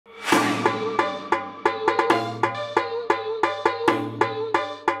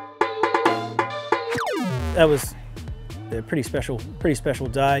that was a pretty special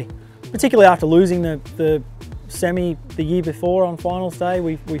day, particularly after losing the semi the year before on finals day.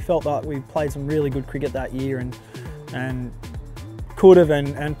 We felt that we played some really good cricket that year and could have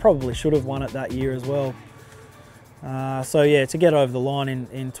and probably should have won it that year as well. So yeah, to get over the line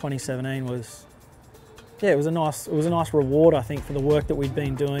in 2017 was, yeah, it was a nice reward, I think, for the work that we'd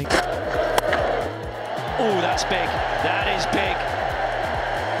been doing. Oh, that's big. That is big.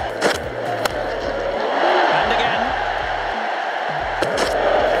 And again.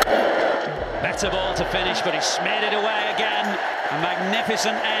 Better ball to finish, but he smeared it away again. A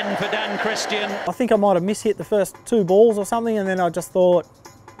magnificent end for Dan Christian. I think I might have mishit the first 2 balls or something, and then I just thought,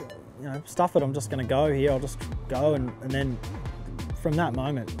 you know, stuff it, I'm just going to go here. I'll just go, and then from that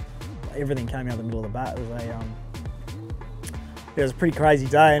moment, everything came out the middle of the bat. It was a pretty crazy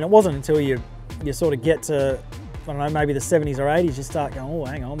day, and it wasn't until you sort of get to, I don't know, maybe the 70s or 80s, you start going, oh,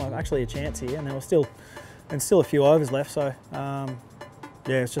 hang on, I've actually a chance here, and there was still a few overs left. So yeah,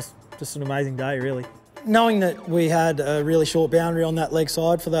 it's just an amazing day, really. Knowing that we had a really short boundary on that leg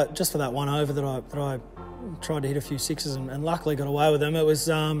side for that one over that I tried to hit a few sixes and luckily got away with them. It was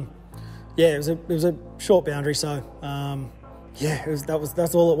yeah, it was a short boundary, so yeah,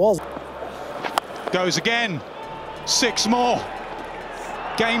 that's all it was. Goes again, 6 more.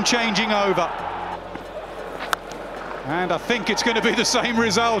 Game-changing over. And I think it's going to be the same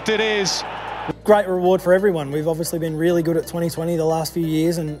result. It is. Great reward for everyone. We've obviously been really good at 2020 the last few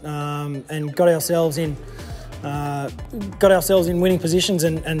years, and got ourselves in winning positions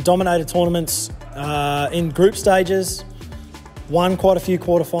and dominated tournaments in group stages. Won quite a few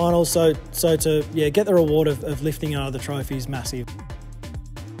quarterfinals. So to get the reward of lifting the trophy is massive.